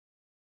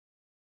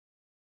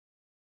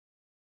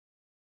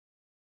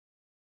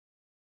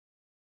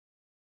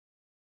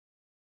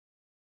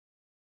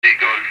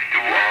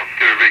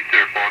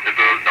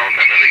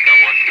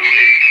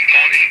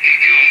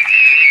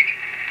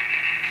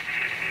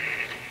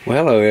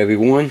Well, hello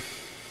everyone.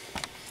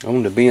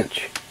 On the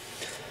bench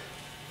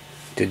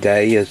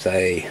today is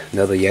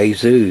another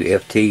Yaesu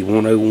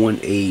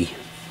FT101E.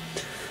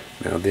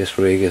 Now this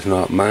rig is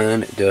not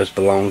mine, it does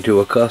belong to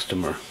a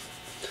customer.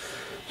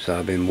 So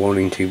I've been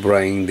wanting to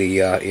bring the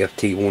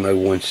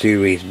FT101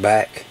 series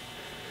back,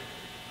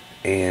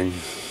 and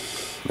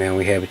man,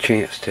 we have a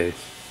chance to.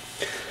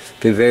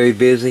 Been very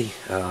busy,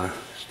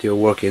 still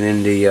working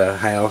in the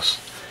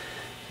house.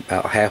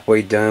 About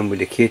halfway done with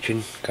the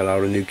kitchen. Got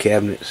all the new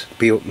cabinets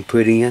built and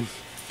put in.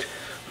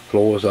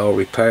 Floors all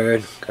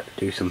repaired. Got to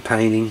do some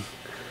painting.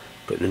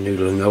 Putting the new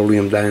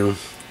linoleum down.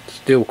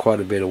 Still quite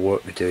a bit of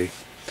work to do.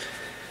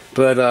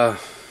 But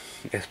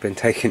it's been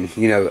taking,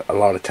 a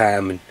lot of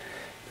time in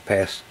the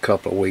past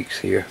couple of weeks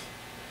here.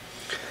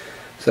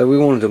 So we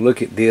wanted to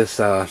look at this.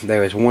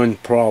 There is one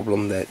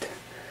problem that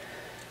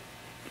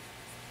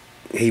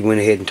he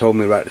went ahead and told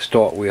me right to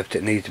start with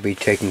that needs to be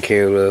taken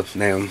care of.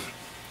 Now,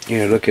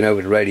 looking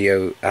over the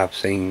radio, I've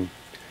seen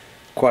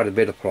quite a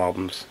bit of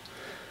problems.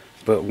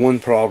 But one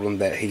problem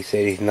that he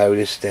said he's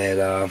noticed,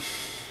 that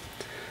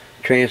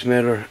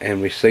transmitter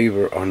and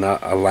receiver are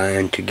not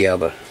aligned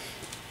together.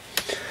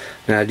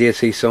 Now I did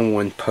see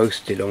someone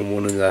posted on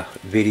one of the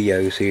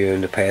videos here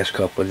in the past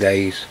couple of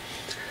days.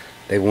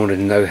 They wanted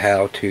to know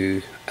how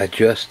to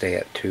adjust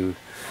that to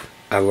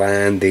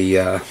align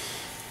the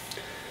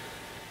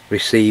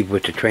receive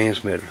with the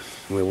transmitter.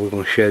 Well, we're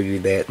going to show you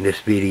that in this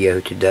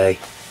video today.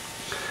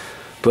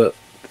 But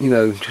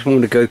just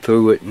wanted to go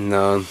through it, and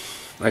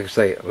like I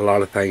say, a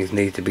lot of things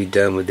need to be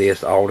done with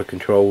this. All the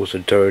controls are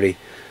dirty.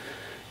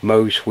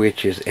 Mode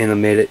switch is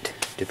intermittent,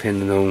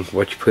 depending on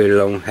what you put it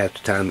on. Half the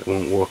time it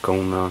won't work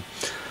on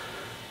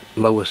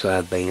lower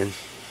side band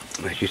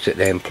as you sit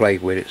there and play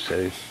with it.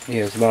 So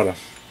yeah, there's a lot of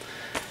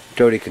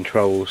dirty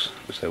controls,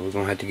 so we're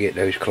gonna have to get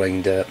those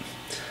cleaned up.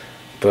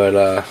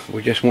 But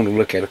we just want to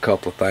look at a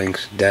couple of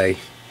things today.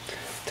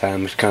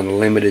 Time is kind of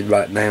limited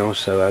right now,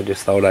 so I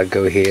just thought I'd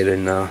go ahead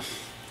and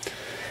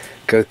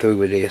go through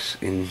with this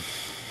and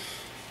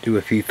do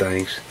a few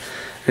things.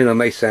 And it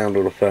may sound a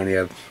little funny.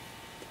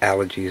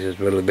 Allergies has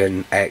really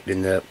been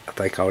acting up. I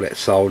think all that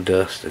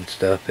sawdust and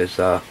stuff has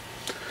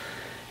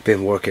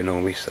been working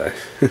on me. So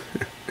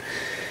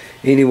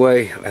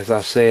anyway, as I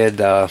said,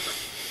 let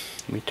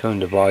me turn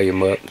the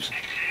volume up.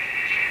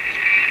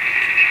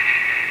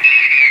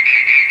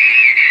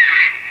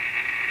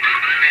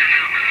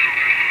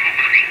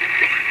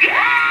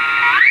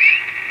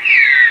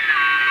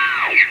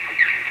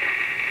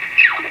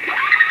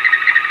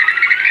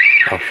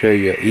 I'll show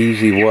you an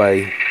easy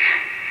way.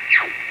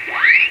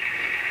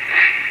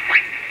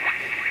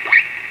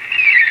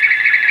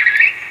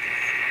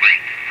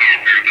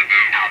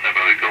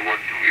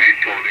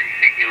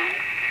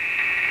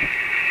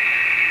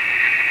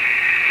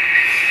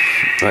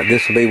 Right,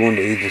 this will be one of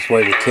the easiest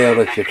way to tell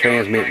if your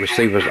transmit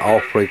receiver's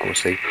off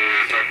frequency.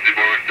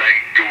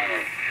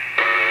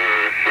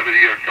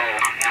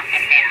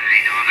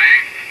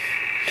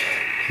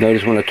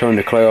 Notice when I turned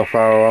the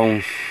clarifier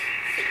on,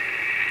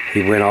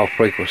 he went off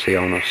frequency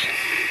on us.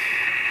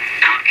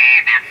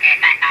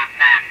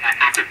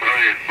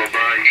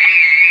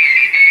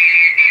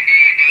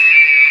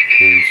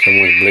 And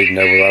someone's bleeding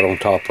over right on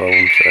top of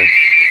him, so.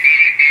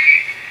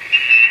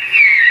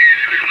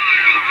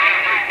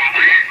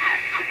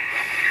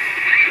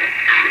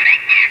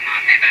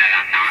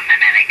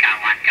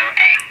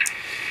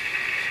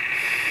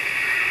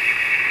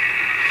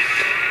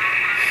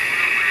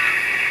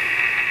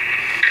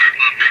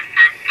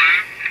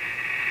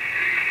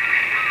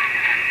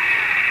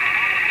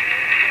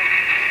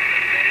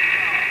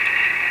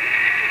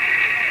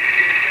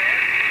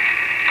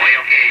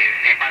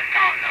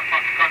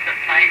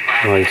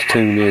 Alright, he's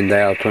tuned in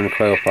now. I'll turn the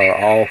clarifier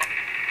off.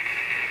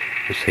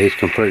 He's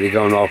completely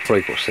gone off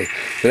frequency.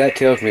 So that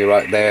tells me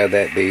right there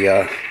that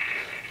the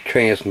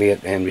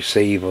transmit and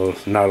receive are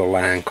not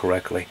aligned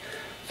correctly.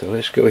 So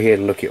let's go ahead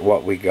and look at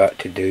what we got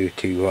to do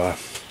to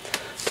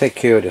take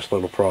care of this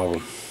little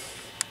problem.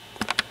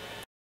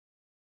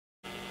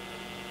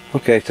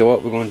 Okay, so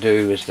what we're going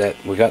to do is that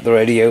we got the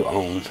radio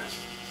on.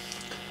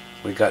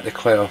 We got the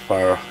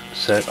clarifier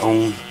set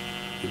on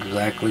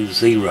exactly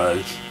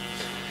 0.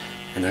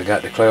 And I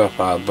got the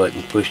clarifier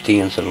button pushed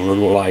in so the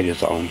little light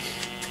is on.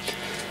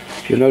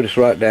 If you'll notice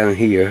right down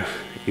here,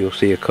 you'll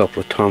see a couple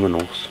of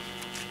terminals.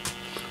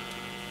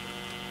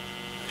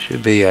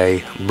 Should be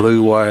a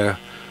blue wire,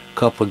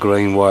 couple of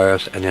green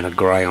wires, and then a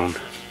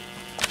ground.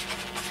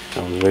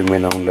 I'll zoom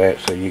in on that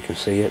so you can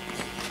see it.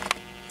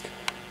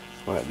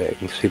 Right there, you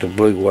can see the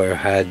blue wire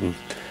hiding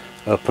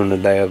up under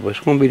there. But it's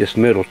going to be this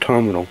middle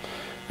terminal,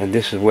 and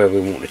this is where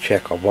we want to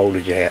check our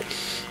voltage at.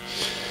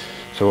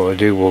 So what we'll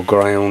do, we'll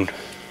ground,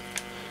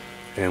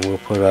 and we'll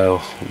put our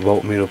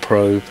voltmeter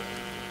probe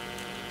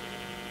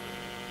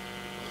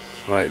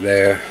right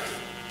there.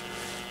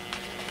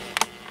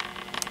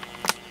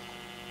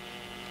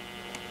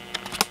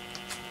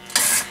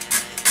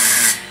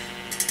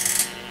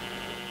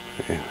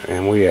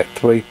 And we at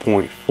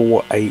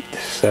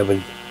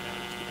 3.487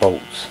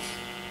 volts.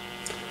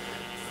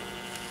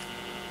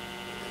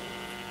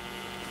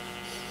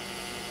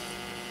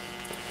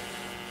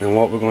 And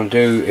what we're going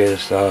to do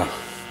is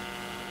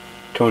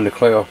turn the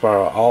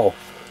clarifier off,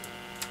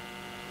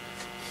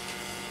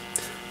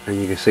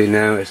 and you can see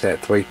now it's at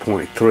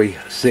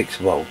 3.36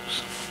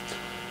 volts,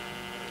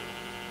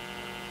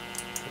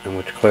 and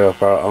with the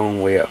clarifier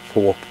on we're at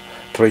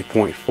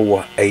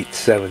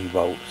 3.487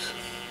 volts.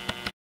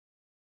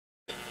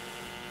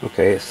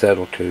 Okay, it's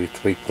settled to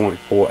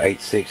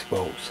 3.486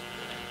 volts.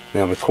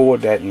 Now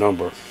record that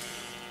number,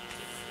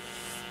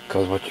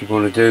 because what you're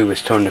going to do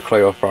is turn the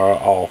clarifier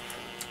off,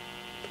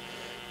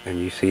 and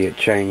you see it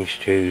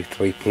changed to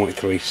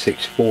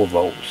 3.364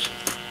 volts.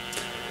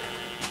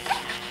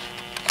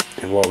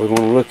 And what we're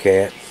going to look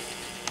at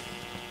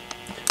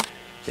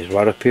is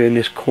right up here in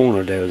this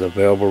corner there's a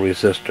variable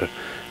resistor.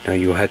 Now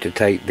you'll have to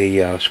take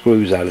the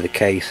screws out of the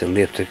case and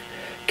lift the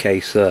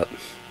case up.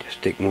 Just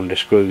stick one of the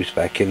screws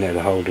back in there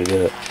to hold it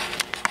up.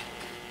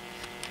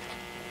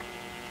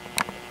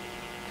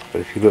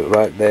 But if you look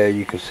right there,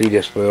 you can see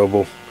this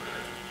variable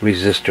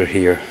resistor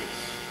here.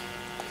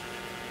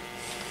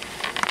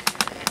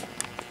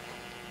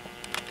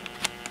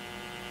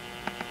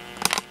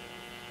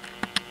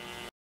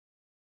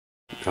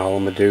 All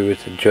I'm going to do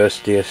is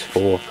adjust this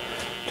for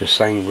the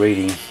same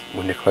reading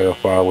when the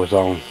clarifier was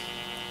on.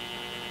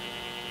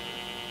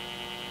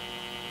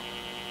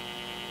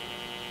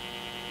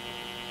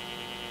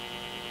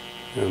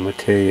 And I'm going to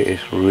tell you,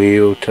 it's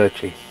real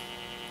touchy.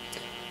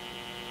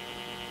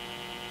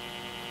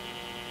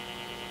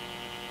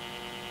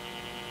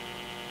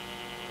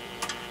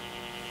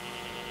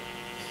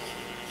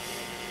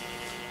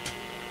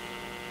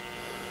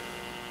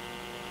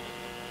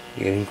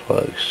 Getting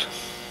close.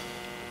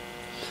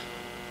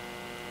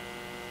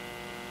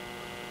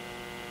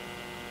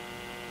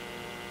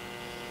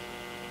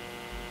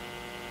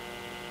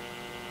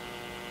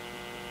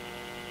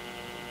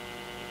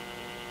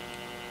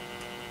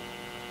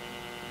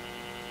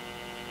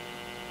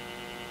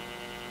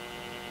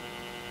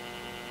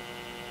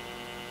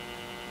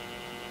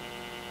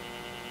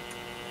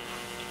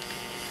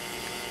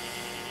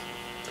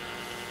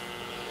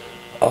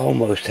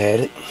 Almost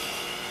had it.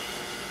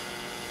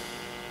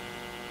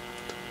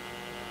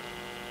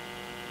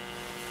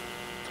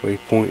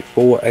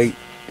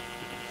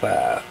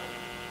 .485,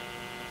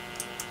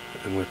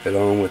 and whip it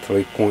on with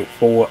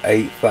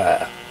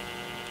 3.485.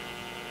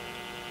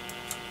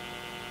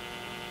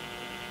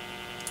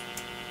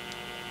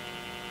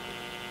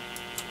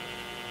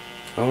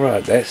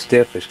 Alright, that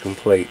step is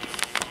complete.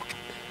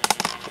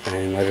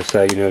 And like I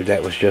say, you know,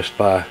 that was just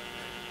by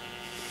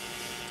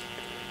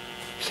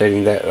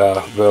setting that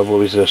variable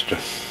resistor.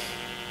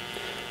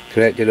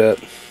 Connect it up,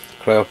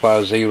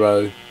 clarifier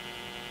 0,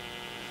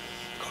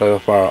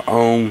 clarifier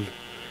on,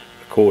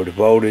 record the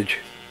voltage,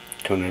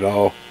 turn it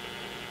off,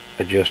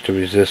 adjust the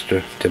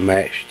resistor to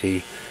match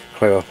the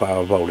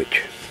clarifier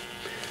voltage.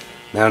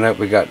 Now that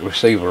we got the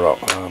receiver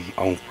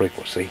on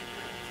frequency,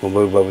 we'll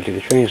move over to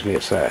the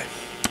transmit side.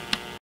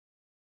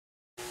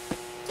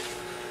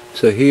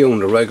 So here on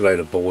the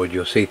regulator board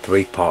you'll see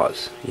three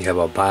parts. You have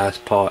a bias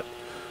part,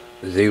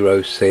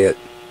 0 set,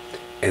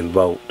 and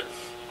volt.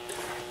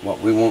 What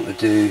we want to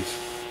do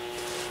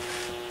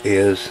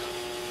is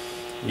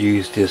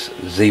use this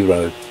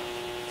 0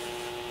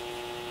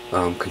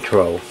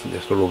 control,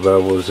 this little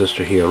variable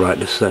resistor here right in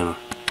the center.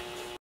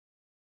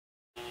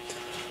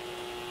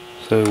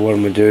 So what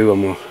I'm going to do,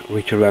 I'm going to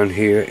reach around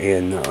here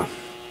and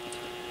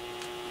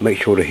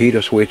make sure the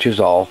heater switch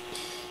is off,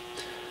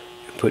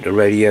 and put the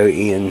radio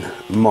in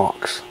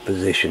MOX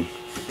position.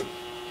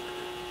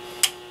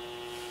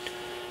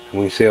 And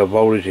we can see our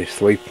voltage is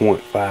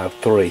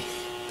 3.53.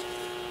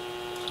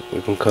 So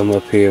we're going to come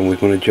up here and we're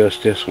going to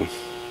adjust this one.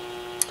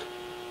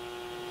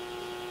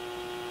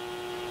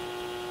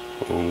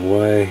 Wrong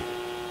way.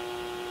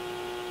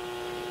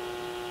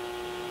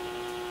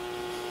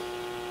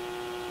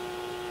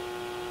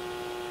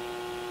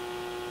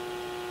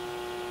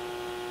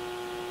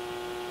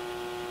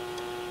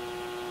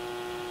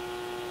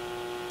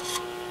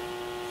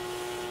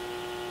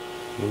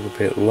 A little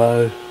bit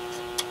low.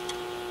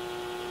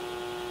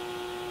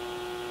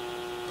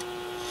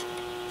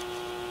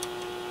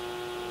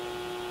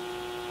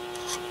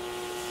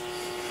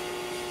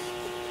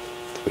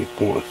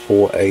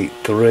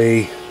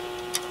 .483.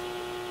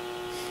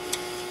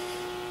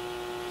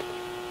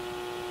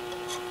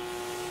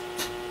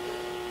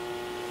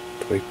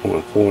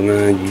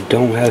 3.49. You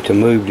don't have to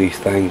move these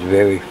things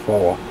very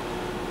far.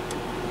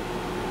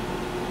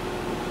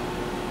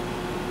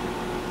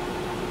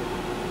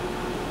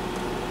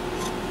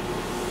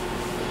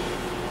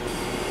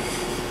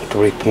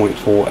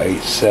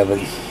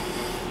 .487.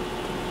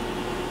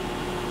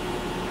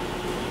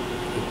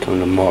 Turn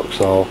the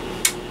marks off.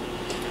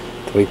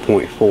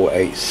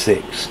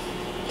 3.486.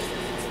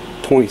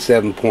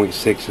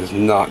 0.7, is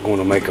not going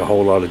to make a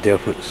whole lot of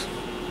difference.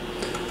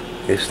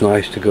 It's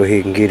nice to go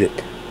ahead and get it.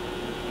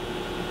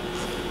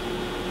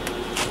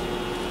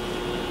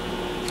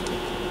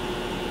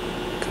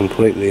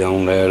 Completely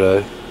on there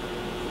though.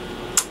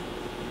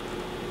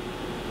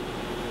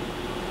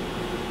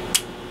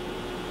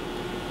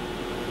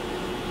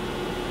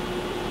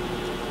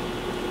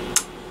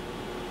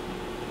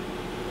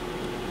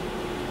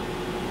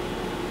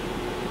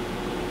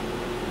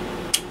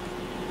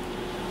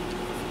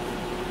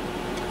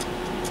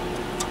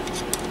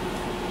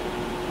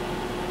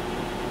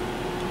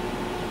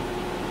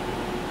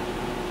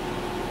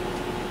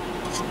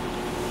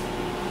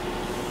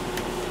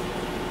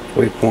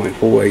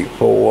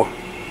 3.484.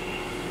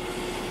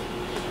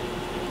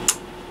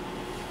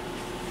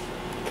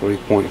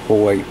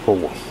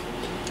 3.484.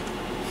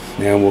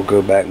 Now we'll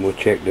go back and we'll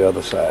check the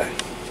other side.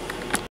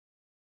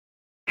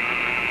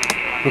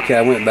 Okay,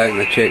 I went back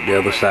and I checked the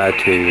other side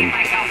too, and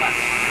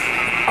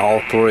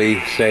all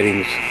three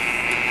settings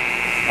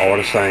are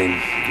the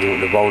same. You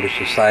want the voltage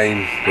the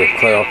same with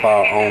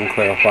clarifier on,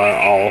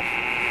 clarifier off,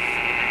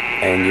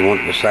 and you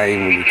want it the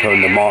same when you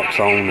turn the marks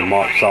on, the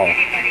marks off.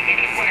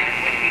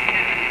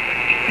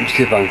 Let's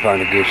see if I can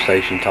find a good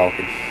station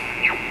talking.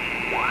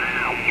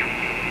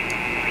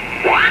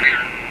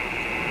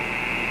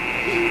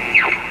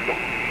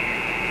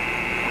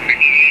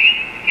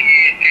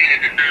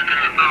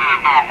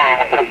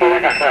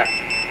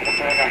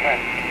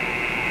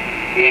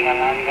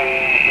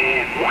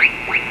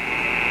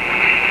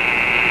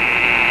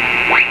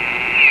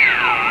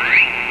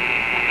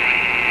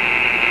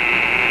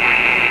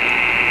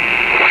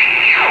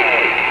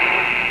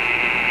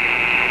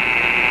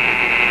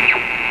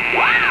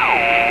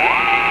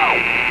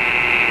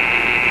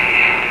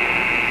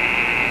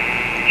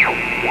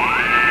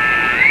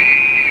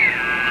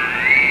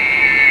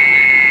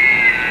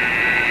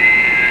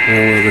 Now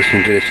we're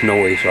listening to this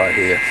noise right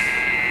here.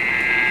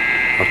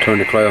 I'll turn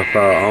the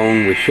clarifier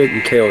on. We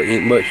shouldn't tell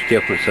much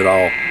difference at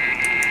all.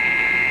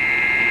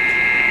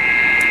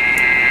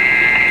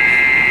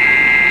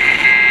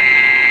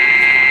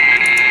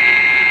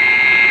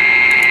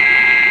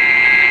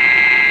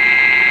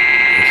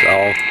 It's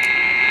off.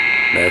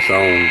 That's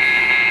on.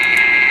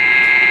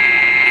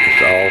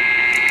 It's off.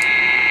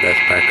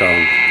 That's back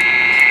on.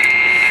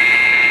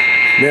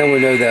 Now we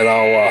know that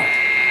our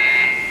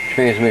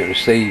transmit and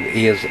receive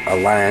is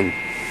aligned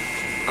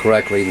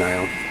correctly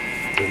now.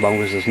 As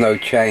long as there's no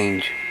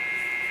change,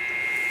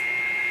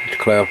 the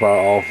clarifier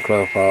off,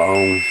 clarifier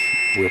on,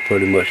 we'll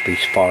pretty much be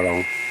spot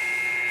on.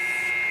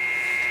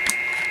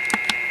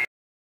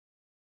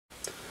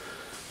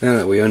 Now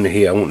that we're under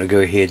here, I want to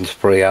go ahead and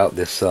spray out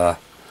this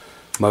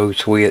mode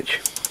switch,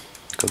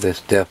 because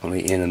that's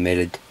definitely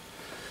intermitted,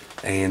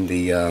 and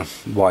the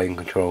volume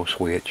control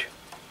switch.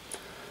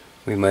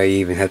 We may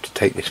even have to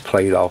take this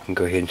plate off and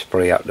go ahead and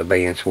spray out the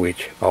band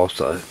switch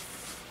also.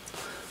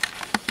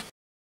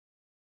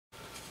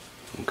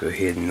 We'll go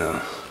ahead and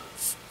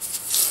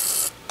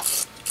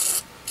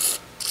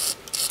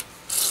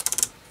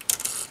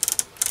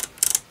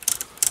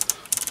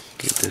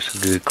give this a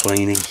good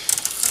cleaning.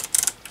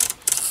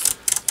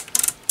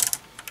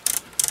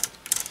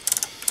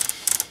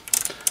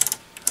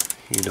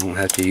 You don't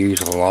have to use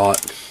a lot,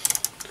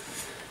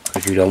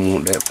 because you don't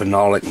want that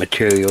phenolic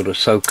material to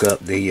soak up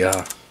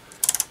the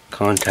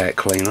contact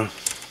cleaner.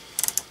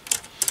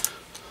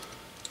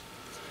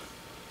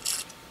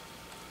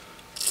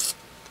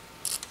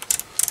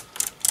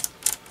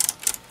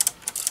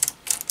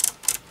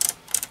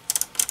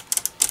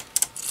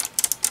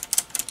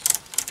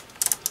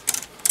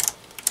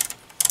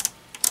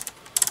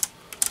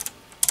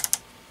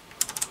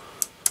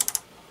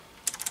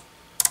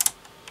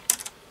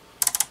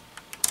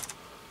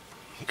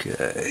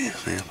 Okay,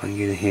 now if I can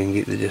get in here and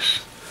get to this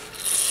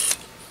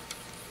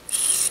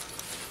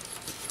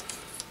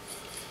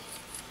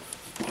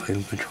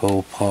volume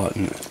control pot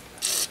and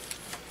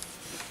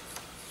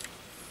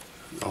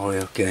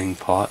RF gain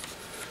pot.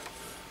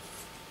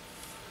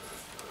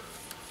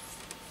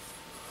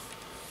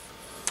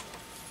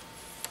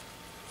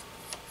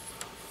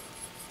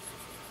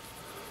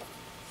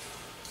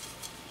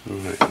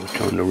 Alright, we'll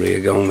turn the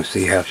rig on and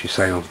see how she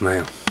sounds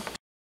now.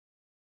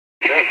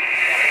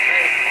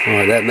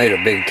 Alright, that made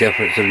a big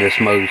difference in this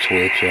mode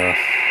switch. No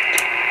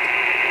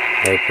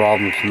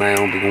problems now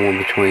going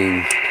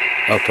between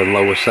upper and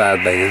lower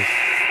sideband.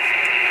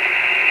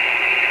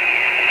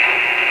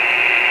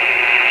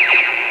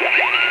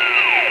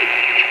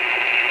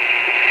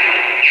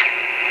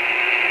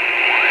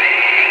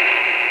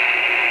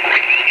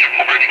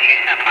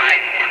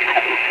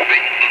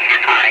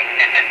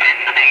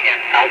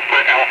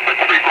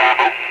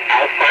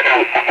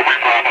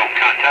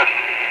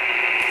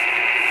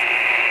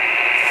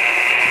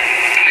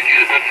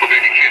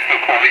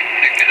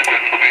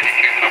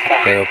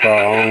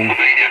 Clarifier on,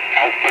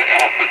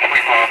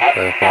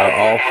 clarifier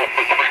off.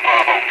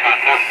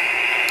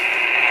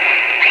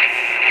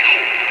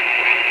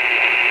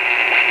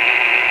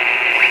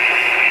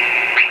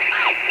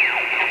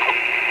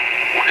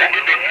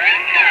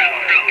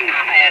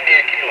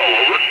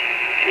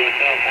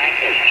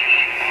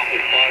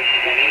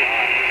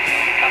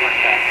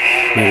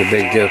 Made a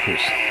big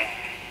difference.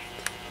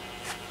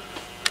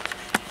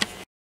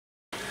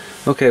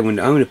 Okay, when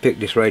the owner picked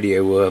this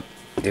radio up,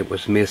 it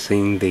was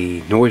missing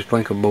the noise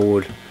blanker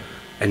board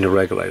and the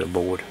regulator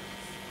board.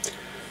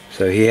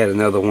 So he had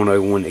another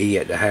 101E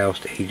at the house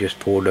that he just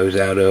pulled those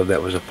out of.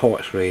 That was a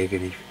parts rig,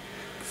 and he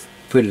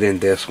put it in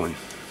this one.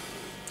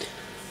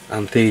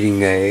 I'm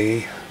feeding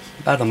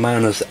about a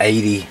minus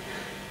 80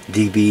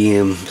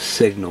 dBm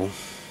signal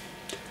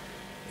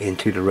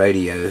into the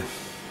radio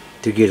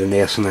to get an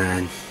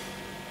S9,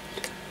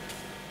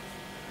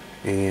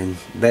 and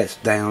that's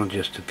down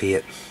just a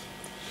bit.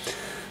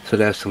 So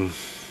that's some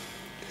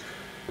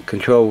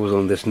controls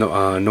on this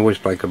noise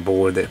breaker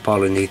board that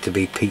probably need to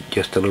be peaked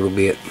just a little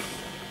bit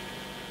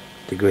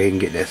to go ahead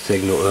and get that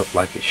signal up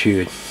like it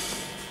should.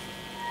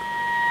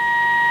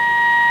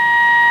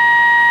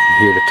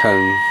 Hear the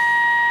tone.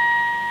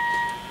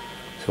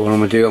 So what I'm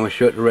going to do, I'm going to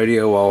shut the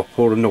radio off,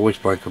 pull the noise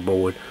breaker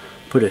board,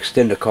 put an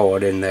extender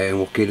cord in there, and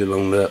we'll get it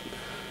on up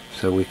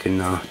so we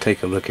can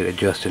take a look at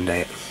adjusting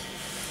that.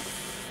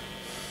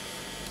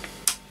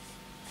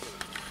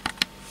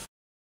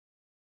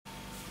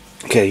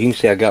 Okay, you can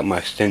see I got my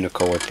extender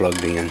cord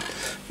plugged in.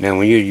 Now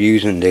when you're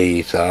using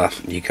these,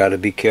 you got to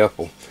be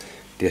careful.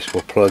 This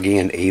will plug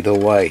in either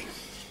way.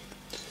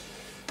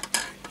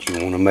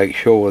 You want to make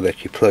sure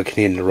that you plug it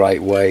in the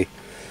right way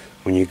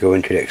when you go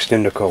into the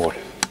extender cord.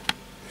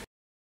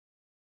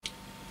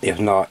 If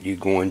not, you're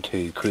going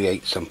to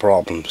create some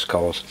problems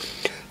because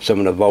some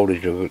of the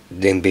voltage will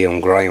then be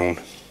on ground.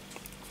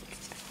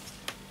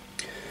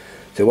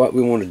 So what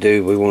we want to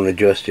do, we want to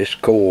adjust this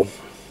coil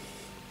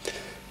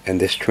and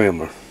this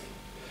trimmer.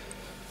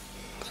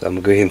 So I'm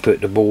going to go ahead and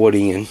put the board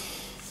in.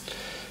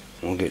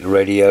 We'll get the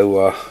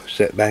radio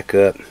set back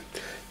up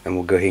and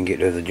we'll go ahead and get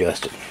those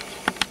adjusted.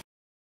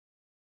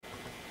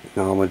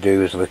 Now all I'm going to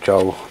do is let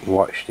y'all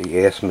watch the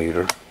S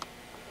meter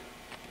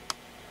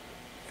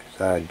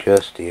as I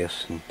adjust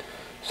this and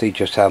see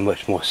just how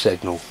much more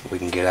signal we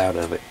can get out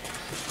of it.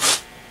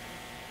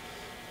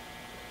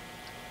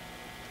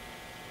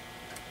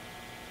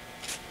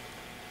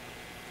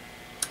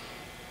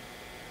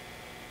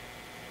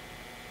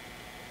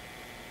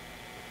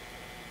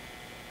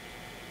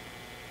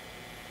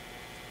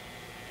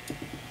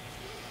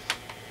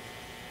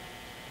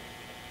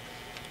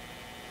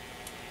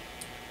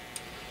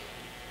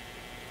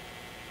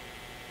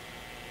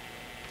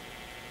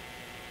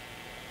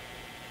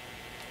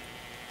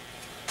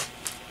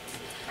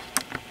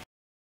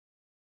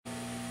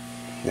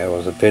 There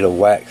was a bit of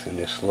wax in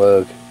this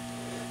slug.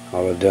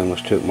 All I've done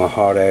was took my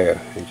hot air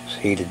and just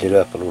heated it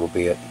up a little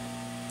bit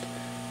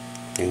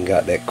and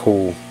got that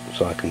cool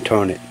so I can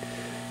turn it.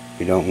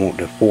 You don't want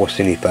to force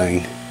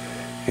anything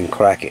and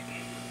crack it.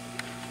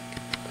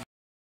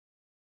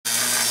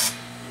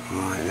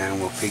 Alright, now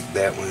we'll peek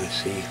that one and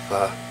see if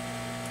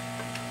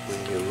we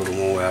can get a little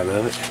more out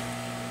of it.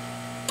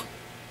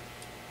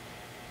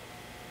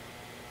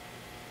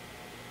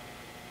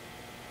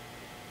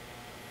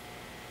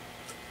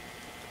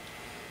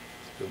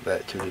 Go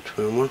back to the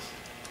trimmer.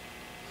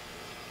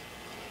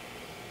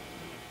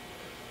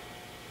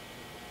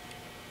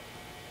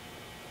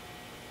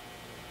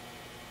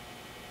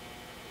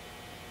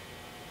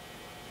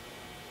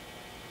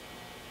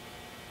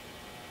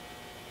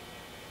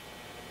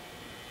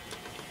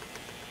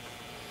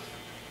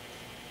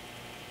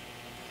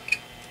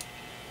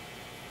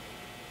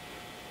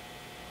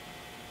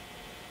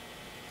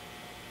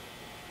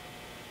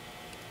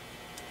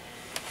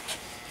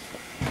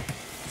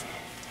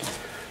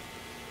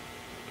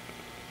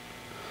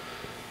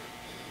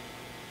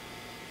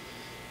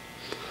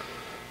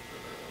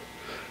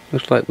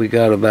 Looks like we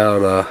got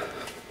about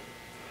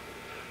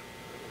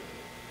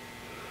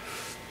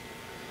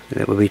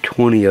that would be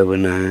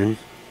 20/9.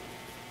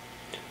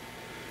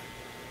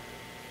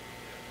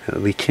 That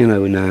would be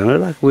 10/9.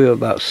 Looks like we're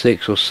about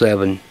 6 or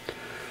 7/9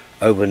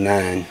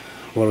 a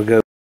while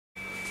ago.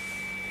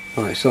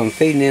 Alright, so I'm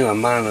feeding in a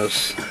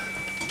minus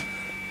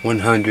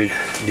 100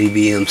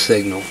 dBm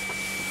signal,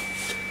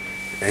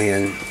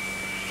 and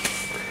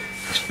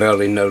it's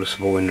fairly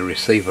noticeable in the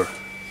receiver.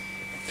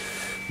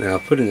 Now I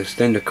put an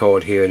extender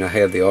cord here and I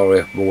have the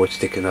RF board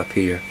sticking up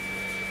here.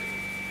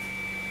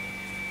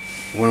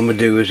 What I'm going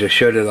to do is just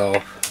shut it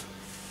off.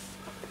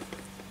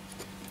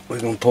 We're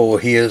going to pull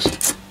his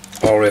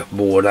RF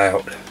board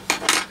out.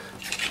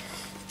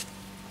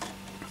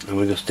 And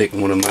we're going to stick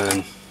one of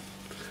mine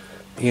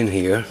in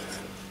here.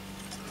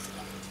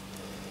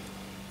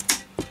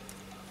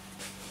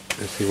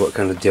 Let's see what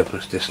kind of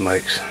difference this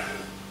makes.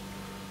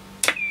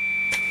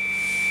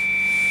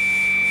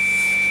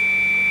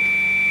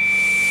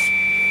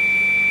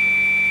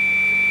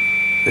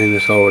 And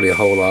it's already a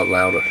whole lot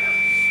louder.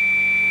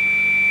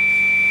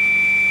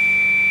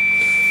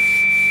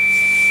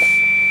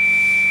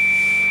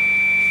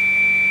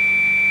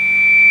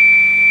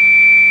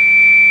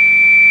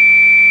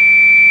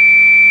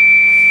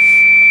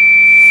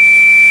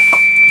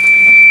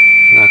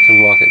 And I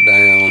can rock it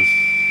down.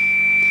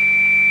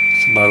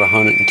 It's about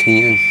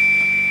 110.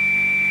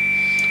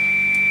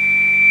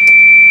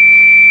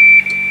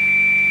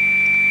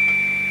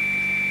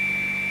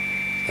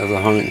 That's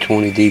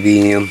 120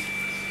 dBm.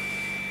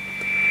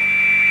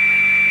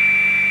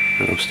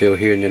 And I'm still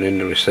hearing it in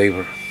the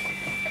receiver.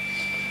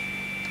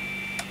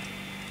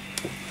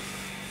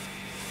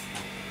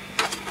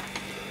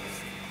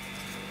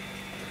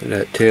 So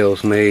that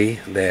tells me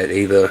that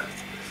either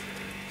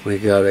we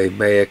got a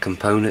bad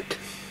component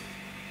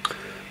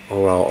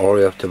or our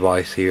RF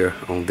device here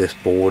on this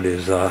board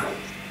is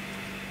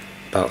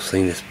about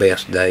seen its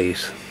best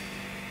days.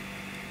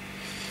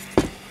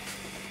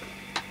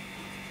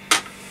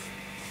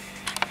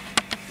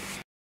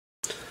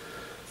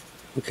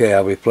 Okay, I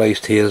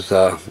replaced his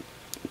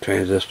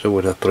transistor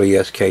with a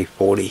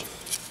 3SK40.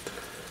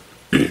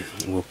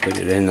 We'll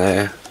put it in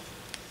there.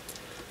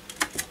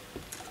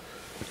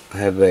 I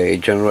have a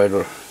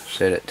generator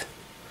set at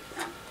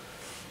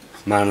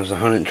minus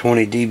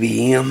 120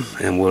 dBm,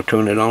 and we'll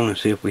turn it on and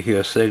see if we hear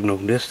a signal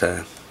this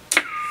time.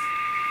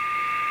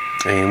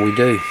 And we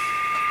do.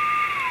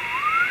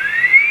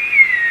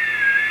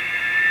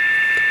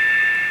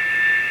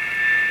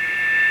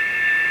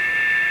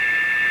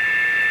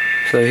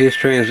 So his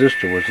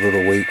transistor was a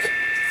little weak.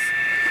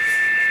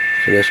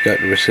 So that's got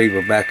the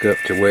receiver back up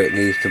to where it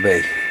needs to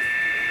be.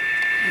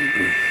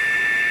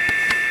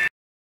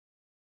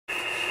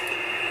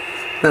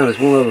 Now there's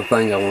one other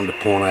thing I wanted to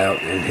point out,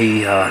 and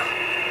he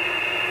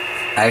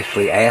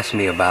actually asked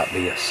me about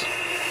this,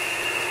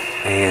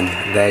 and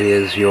that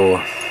is your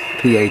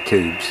PA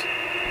tubes.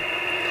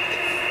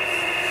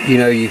 You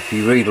know, if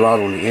you read a lot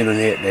on the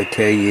internet, they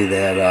tell you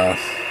that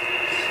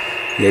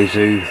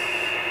Yaesu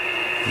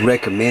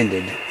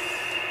recommended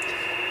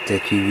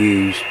that you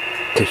use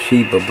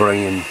Toshiba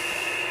brand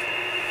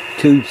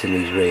tubes in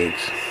these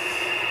rigs,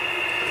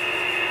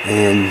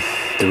 and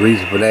the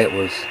reason for that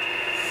was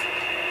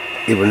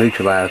it would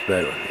neutralize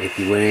better. If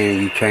you went in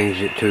and you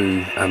changed it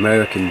to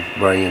American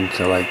brand,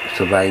 so like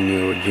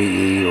Sylvania or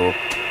GE or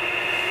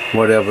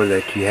whatever,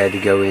 that you had to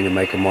go in and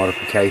make a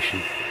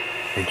modification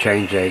and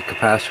change a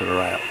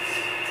capacitor out.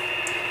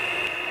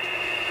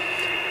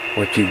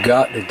 What you've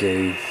got to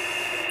do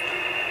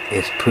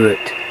is put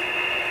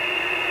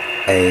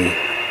a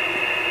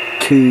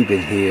tube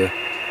in here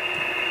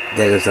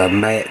that is a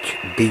match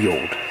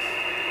build.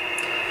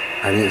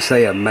 I didn't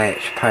say a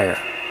match pair.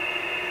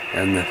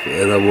 And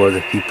in other words,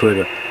 if you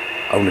put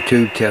on the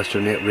tube tester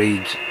and it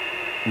reads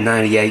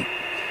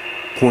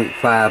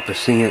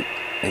 98.5%,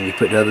 and you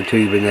put the other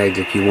tube in there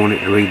that you want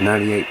it to read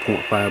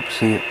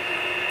 98.5%,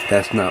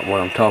 that's not what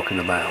I'm talking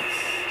about.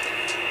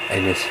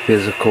 And it's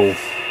physical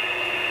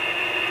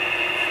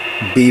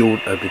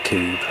build of the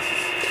tube.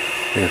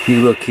 And if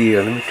you look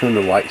here, let me turn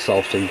the lights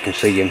off so you can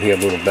see in here a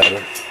little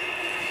better.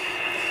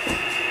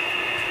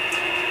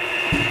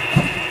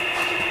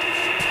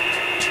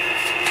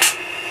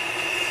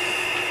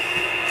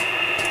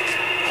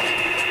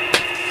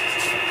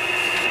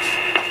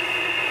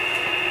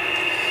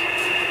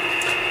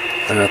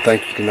 And I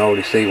think you can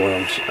already see what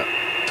I'm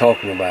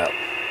talking about.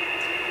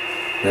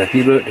 Now if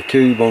you look at the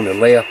tube on the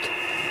left,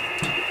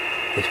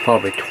 it's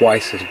probably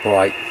twice as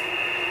bright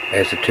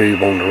as the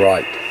tube on the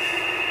right.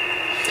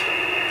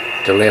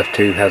 The left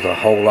tube has a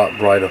whole lot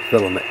brighter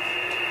filament.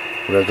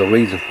 Well, there's a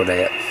reason for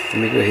that. Let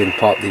me go ahead and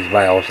pop these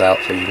valves out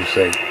so you can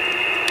see.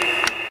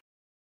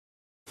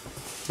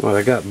 Well,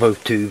 I got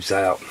both tubes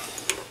out.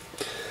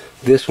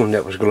 This one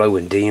that was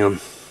glowing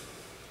dim,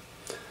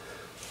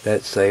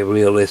 that's a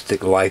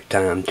realistic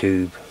lifetime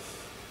tube.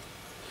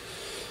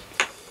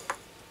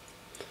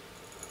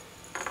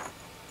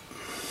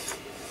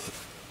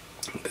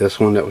 This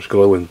one that was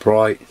glowing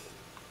bright,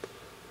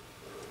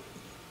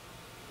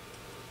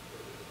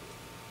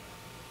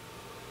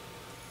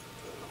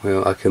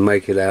 well, I can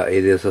make it out,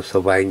 it is a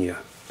Sylvania.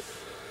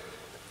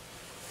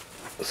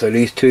 So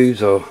these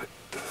tubes are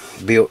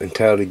built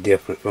entirely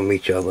different from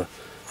each other.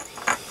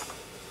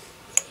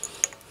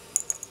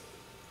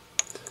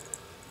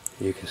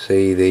 You can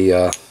see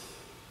the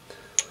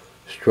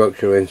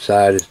structure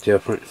inside is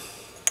different.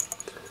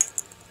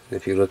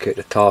 If you look at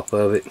the top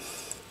of it,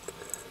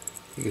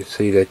 you can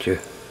see that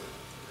your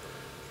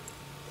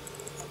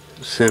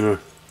center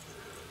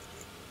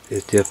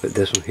is different.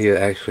 This one here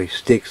actually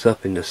sticks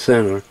up in the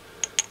center,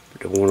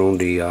 but the one on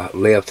the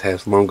left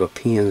has longer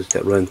pins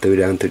that run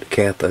down through the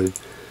cathode.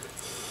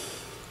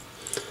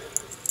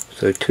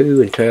 So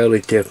two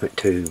entirely different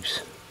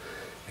tubes,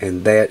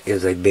 and that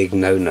is a big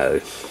no-no.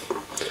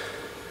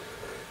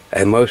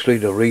 And mostly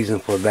the reason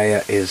for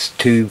that is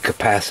tube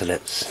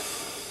capacitance.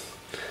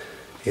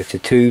 If the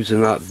tubes are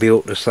not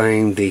built the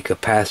same, the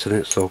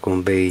capacitance are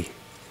going to be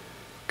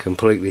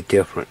completely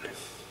different.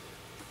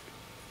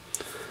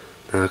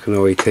 Now I can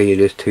already tell you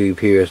this tube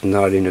here is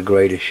not in the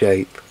greatest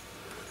shape.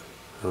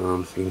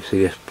 You can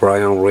see this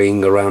brown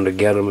ring around the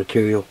getter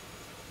material.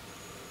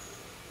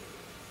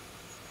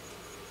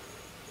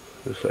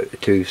 Looks like the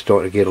tube's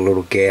starting to get a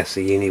little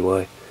gassy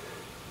anyway.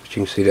 But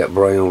you can see that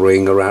brown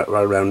ring right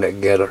around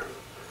that getter.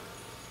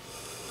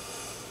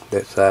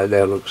 That side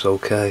there looks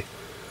okay,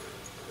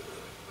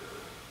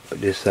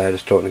 but this side is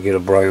starting to get a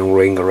brown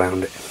ring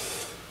around it.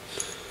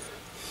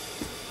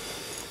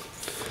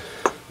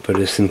 But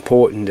it's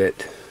important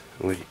that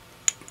when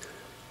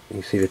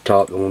you see the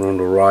top, the one on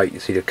the right, you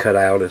see the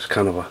cutout is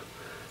kind of a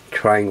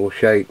triangle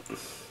shape,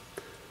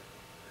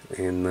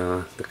 and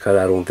the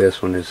cutout on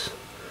this one is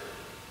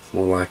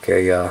more like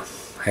a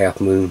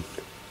half moon.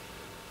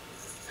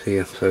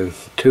 See, so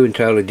two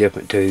entirely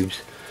different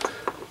tubes,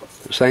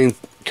 same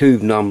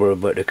tube number,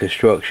 but the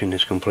construction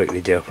is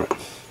completely different,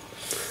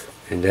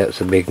 and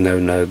that's a big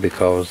no-no,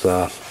 because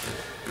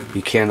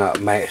you cannot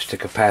match the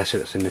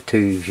capacitance in the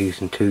tubes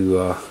using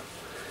two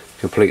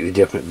completely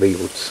different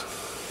builds.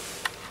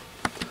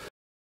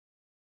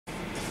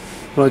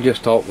 Well, I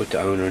just talked with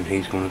the owner, and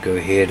he's going to go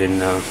ahead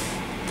and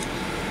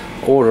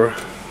order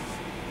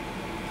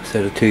a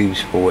set of tubes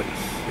for it,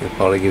 They'll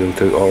probably get them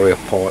through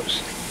RF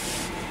Parts.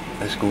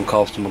 That's going to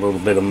cost them a little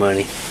bit of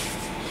money.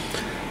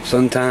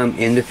 Sometime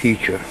in the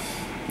future,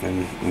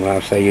 and when I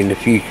say in the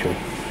future,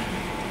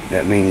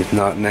 that means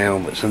not now,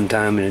 but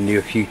sometime in the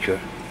near future,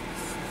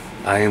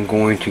 I am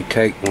going to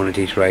take one of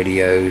these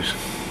radios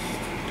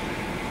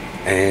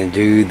and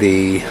do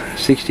the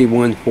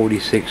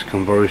 6146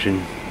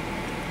 conversion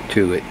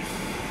to it.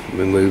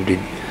 Remove the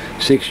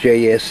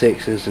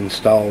 6JS6s,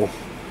 install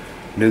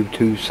new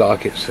tube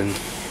sockets, and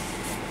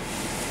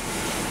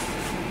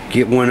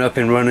get one up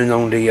and running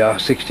on the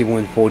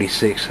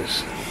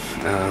 6146s.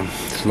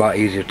 It's a lot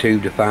easier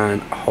tube to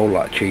find, a whole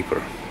lot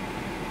cheaper,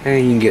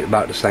 and you can get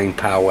about the same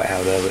power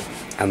out of it.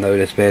 I know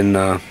there's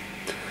been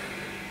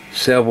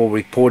several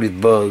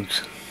reported bugs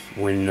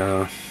when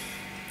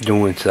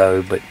doing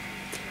so, but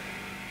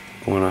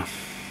we're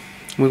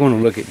gonna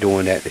look at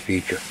doing that in the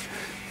future.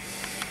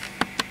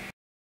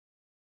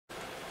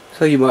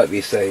 So you might be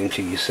saying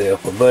to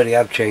yourself, well buddy,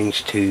 I've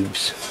changed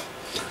tubes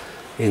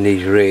in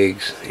these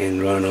rigs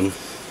and run them,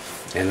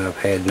 and I've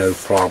had no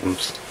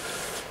problems.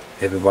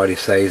 Everybody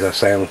says I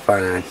sound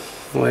fine.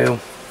 Well,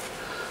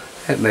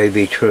 that may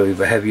be true,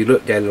 but have you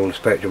looked at it on the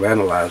spectrum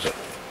analyzer?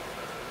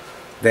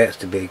 That's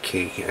the big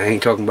key. I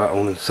ain't talking about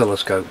on the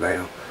oscilloscope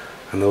now.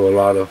 I know a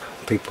lot of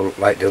people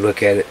like to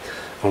look at it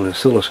on the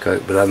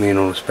oscilloscope, but I mean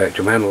on the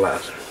spectrum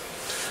analyzer.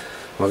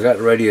 Well, I got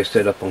the radio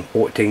set up on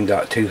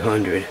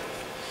 14.200,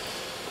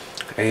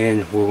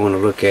 and we're going to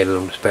look at it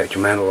on the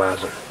spectrum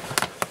analyzer.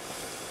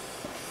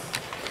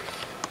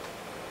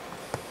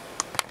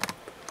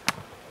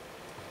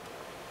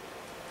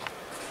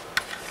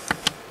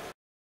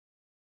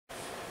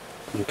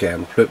 Okay, I'm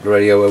going to flip the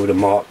radio over to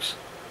Mox,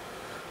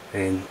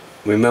 and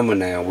remember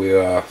now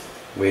we're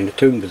in the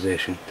tune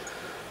position,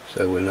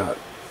 so we're not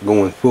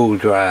going full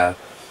drive.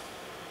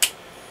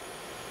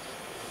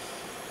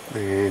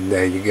 And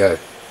there you go.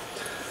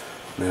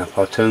 Now if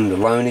I tune the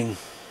loading,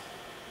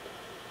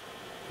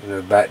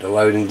 back the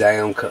loading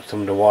down, cut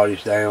some of the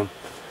wattage down,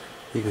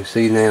 you can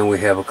see now we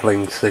have a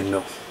clean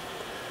signal.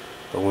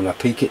 But when I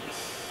peak it,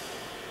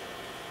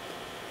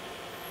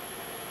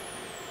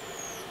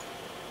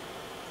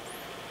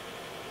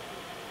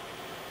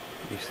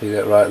 you see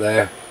that right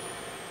there?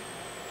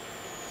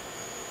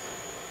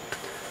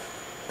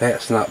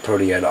 That's not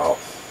pretty at all.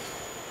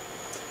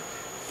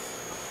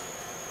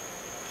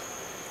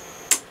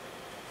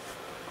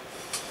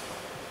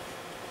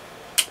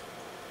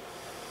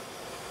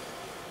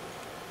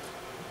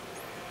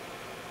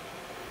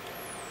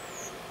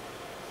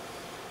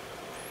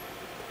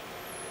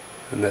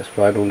 And that's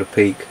right on the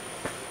peak.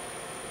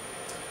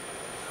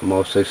 I'm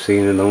also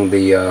seeing it on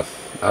the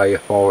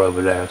IFR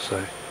over there,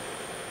 so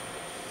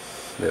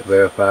that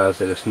verifies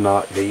that it's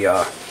not the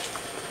yeah,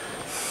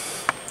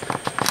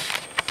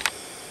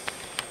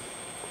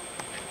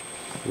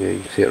 you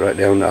can see it right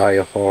down the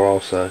IFR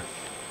also.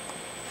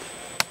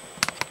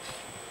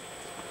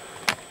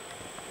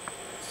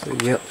 So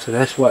yep, so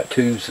that's what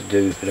tubes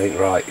do if it ain't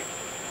right.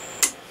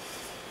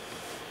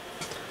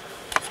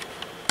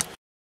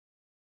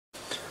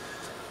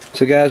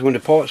 So guys, when the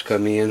parts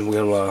come in,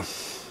 we'll as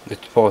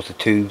far as the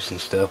tubes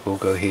and stuff, we'll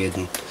go ahead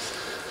and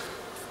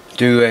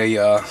do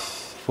a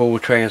full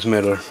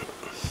transmitter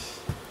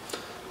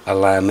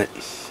alignment,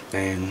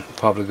 and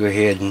probably go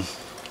ahead and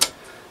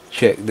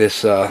check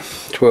this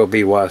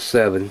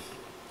 12BY7.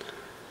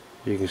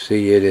 You can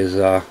see it is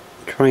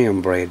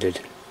tram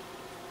branded,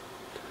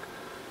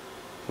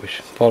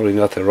 which probably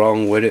nothing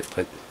wrong with it,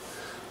 but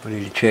we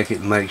need to check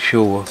it and make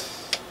sure.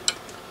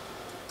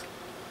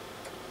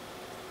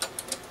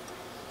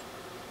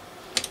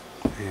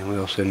 And we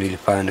also need to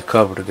find the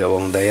cover to go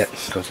on that,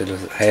 because it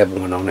doesn't have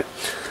one on it.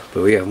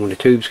 But yeah, when the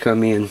tubes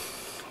come in,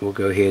 we'll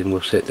go ahead and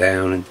we'll sit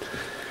down and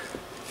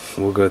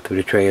we'll go through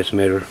the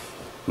transmitter,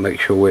 make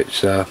sure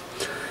it's up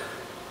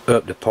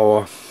to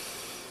par.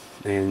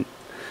 And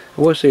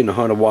I was seeing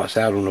 100 watts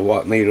out on the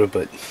watt meter,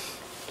 but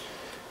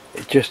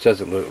it just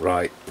doesn't look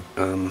right.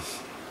 I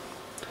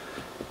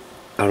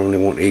don't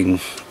even want to even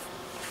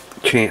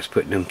chance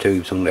putting them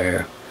tubes on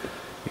there.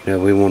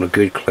 We want a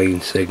good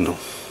clean signal.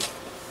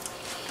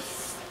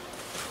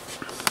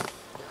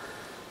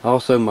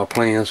 Also, my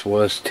plans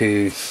was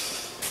to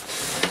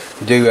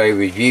do a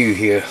review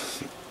here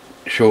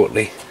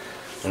shortly,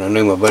 and I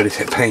knew my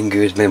buddies at Pain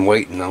Good's been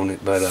waiting on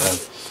it, but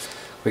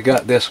we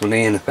got this one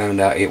in and found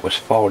out it was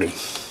faulty.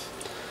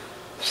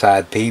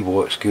 Side P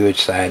works good,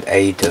 side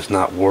A does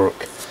not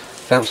work.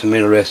 Found some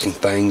interesting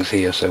things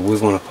here, so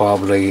we're going to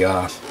probably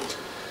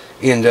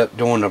end up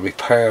doing a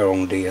repair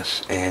on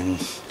this and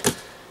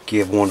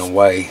give one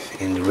away.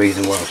 And the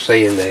reason why I'm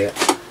saying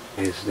that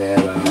is that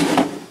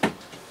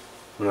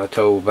when I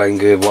told Bang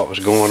Good what was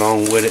going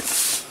on with it,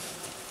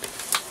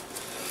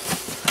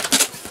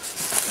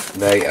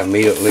 they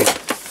immediately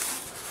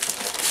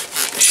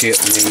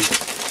shipped me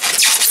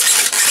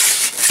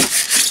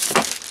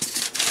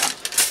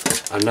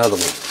another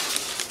one.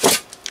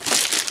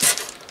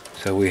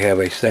 So we have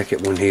a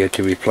second one here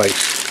to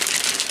replace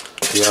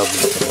the other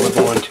one. So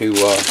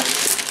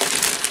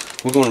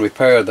we're going to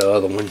repair the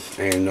other one,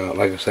 and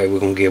like I say, we're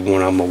going to give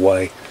one of them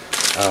away.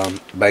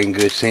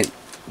 Banggood sent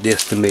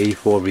this to me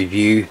for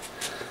review.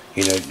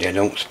 You know, they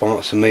don't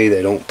sponsor me,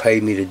 they don't pay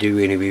me to do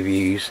any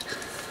reviews,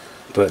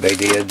 but they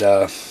did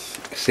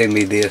send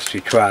me this to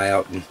try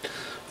out and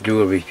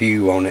do a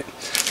review on it.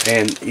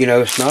 And you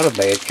know, it's not a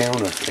bad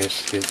counter.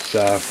 It's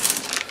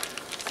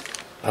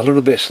a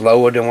little bit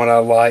slower than what I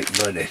like,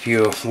 but if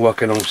you're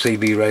working on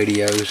CB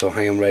radios or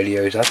ham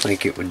radios, I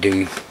think it would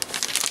do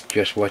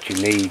just what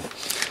you need.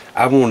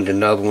 I wanted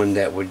another one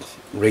that would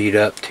read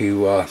up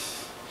to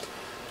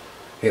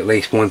at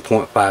least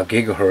 1.5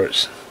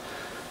 gigahertz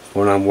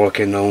when I'm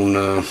working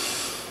on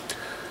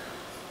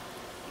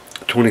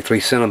 23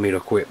 centimeter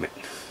equipment.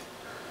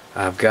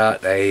 I've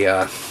got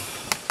a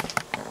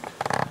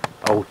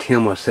old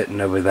Timmer sitting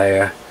over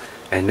there,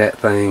 and that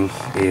thing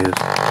is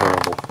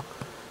horrible.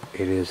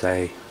 It is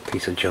a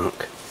piece of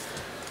junk,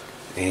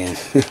 and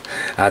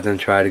I done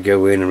tried to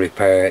go in and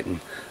repair it, and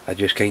I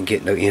just can't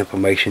get no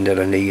information that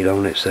I need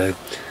on it. So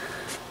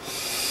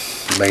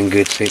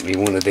Banggood sent me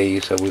one of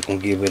these, so we're gonna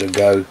give it a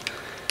go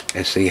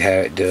and see how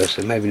it does.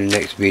 So maybe in the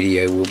next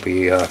video we'll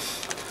be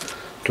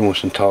doing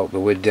some talk, but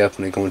we're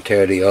definitely going to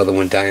tear the other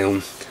one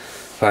down,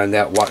 find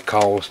out what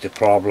caused the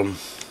problem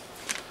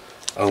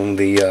on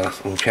the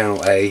on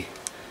channel A,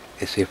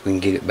 and see if we can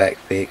get it back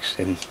fixed.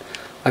 And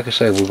like I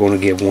said, we're going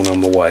to give one of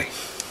them away.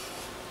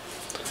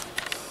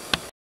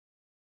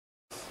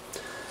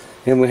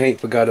 And we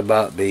ain't forgot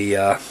about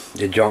the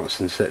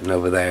Johnson sitting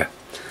over there.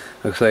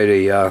 Like I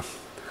say,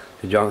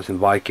 the Johnson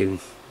Viking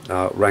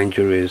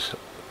Ranger is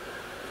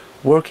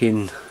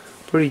working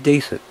pretty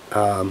decent.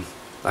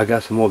 I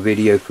got some more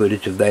video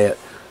footage of that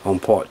on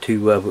part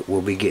 2 of it.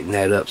 We'll be getting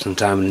that up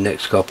sometime in the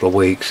next couple of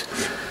weeks.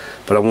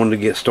 But I wanted to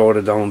get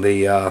started on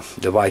the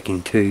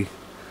Viking 2,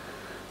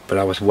 but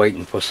I was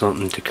waiting for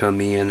something to come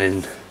in,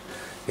 and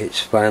it's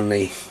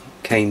finally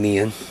came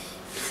in.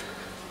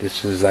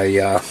 This is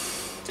a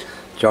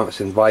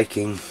Johnson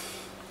Viking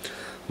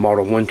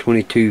model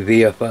 122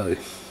 VFO,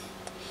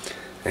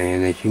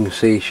 and as you can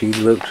see, she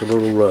looks a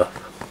little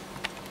rough.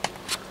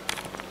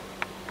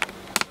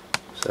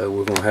 So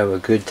we're going to have a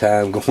good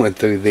time going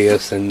through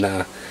this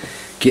and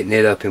getting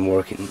it up and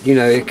working. You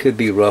know, it could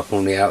be rough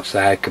on the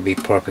outside, could be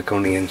perfect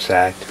on the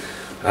inside.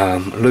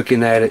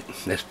 Looking at it,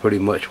 that's pretty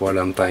much what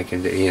I'm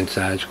thinking. The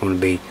inside's going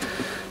to be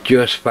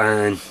just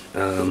fine.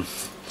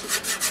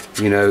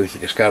 You know,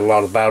 it's got a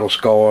lot of battle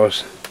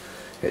scars.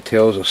 It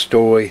tells a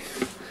story.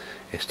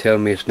 It's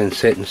telling me it's been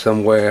sitting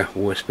somewhere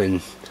where it's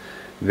been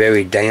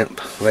very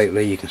damp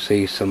lately. You can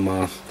see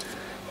some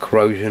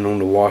corrosion on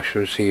the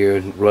washers here,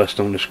 and rust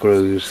on the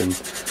screws, and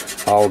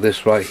all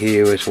this right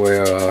here is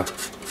where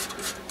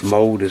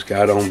mold has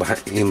got on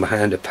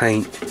behind the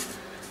paint,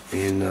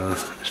 and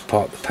it's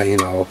popped the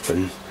paint off,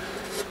 and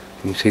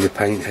you can see the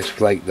paint has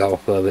flaked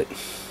off of it.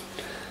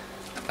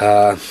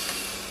 I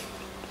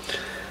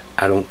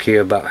don't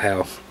care about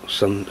how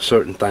some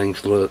certain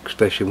things look,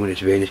 especially when it's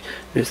vintage.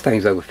 This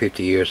thing's over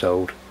 50 years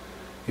old.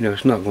 You know,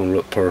 it's not going to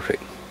look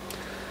perfect.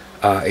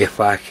 If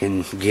I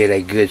can get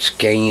a good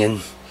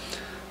scan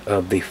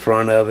of the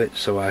front of it,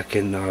 so I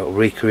can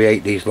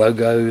recreate these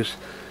logos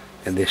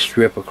and this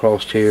strip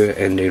across here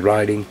and the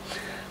writing,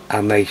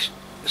 I may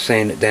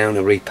sand it down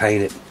and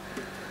repaint it,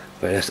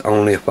 but that's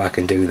only if I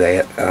can do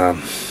that.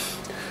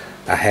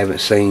 I haven't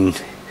seen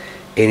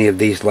any of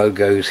these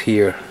logos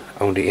here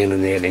on the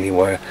internet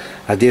anywhere.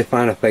 I did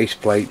find a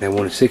faceplate, and I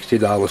wanted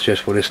 $60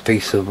 just for this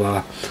piece of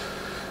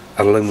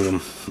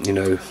aluminum. You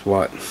know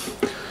what,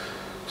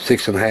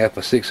 6.5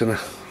 or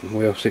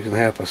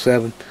 6.5 or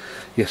 7.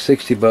 Yeah,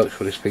 60 bucks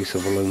for this piece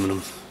of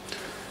aluminum,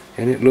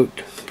 and it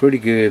looked pretty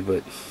good,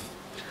 but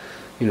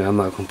you know, I'm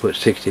not going to put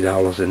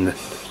 $60 into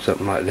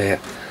something like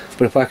that.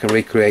 But if I can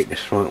recreate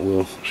this front,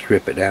 we'll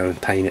strip it down and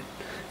paint it.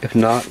 If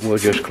not, we'll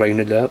just clean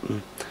it up,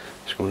 and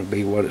it's going to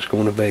be what it's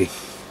going to be.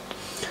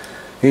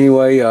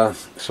 Anyway,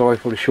 sorry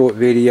for the short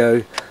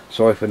video.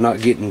 Sorry for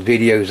not getting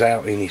videos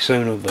out any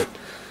sooner, but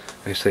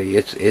like I say,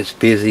 it's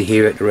busy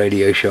here at the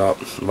radio shop.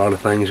 A lot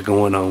of things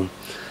going on,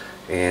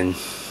 and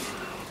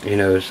you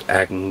know,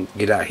 I can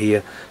get out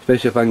here,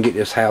 especially if I can get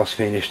this house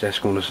finished. That's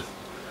going to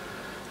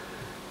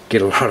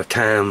get a lot of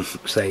time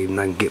saved, and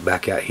I can get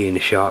back out here in the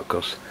shop,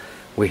 because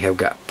we have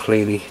got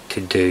plenty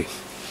to do.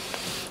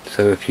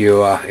 So if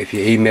you're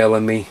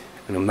emailing me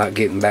and I'm not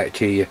getting back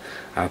to you,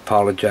 I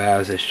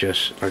apologize. It's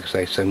just, like I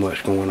say, so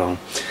much going on.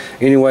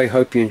 Anyway,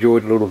 hope you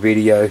enjoyed the little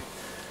video,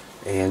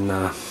 and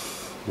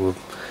we'll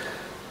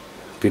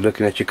be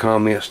looking at your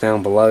comments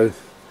down below.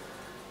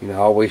 You know, I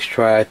always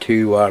try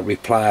to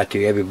reply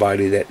to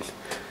everybody that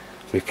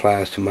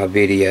replies to my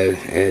video.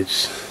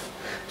 It's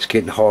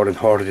getting harder and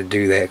harder to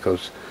do that,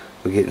 because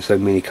we're getting so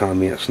many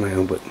comments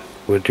now, but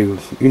we'll do,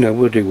 you know,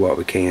 we'll do what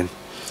we can.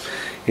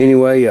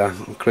 Anyway,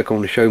 click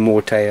on the show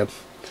more tab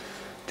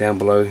down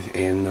below,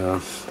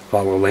 and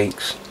follow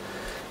links,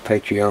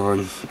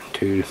 Patreon,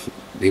 to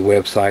the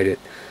website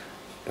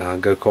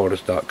at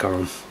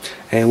gocarters.com,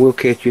 and we'll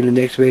catch you in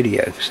the next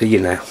video. See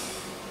you now.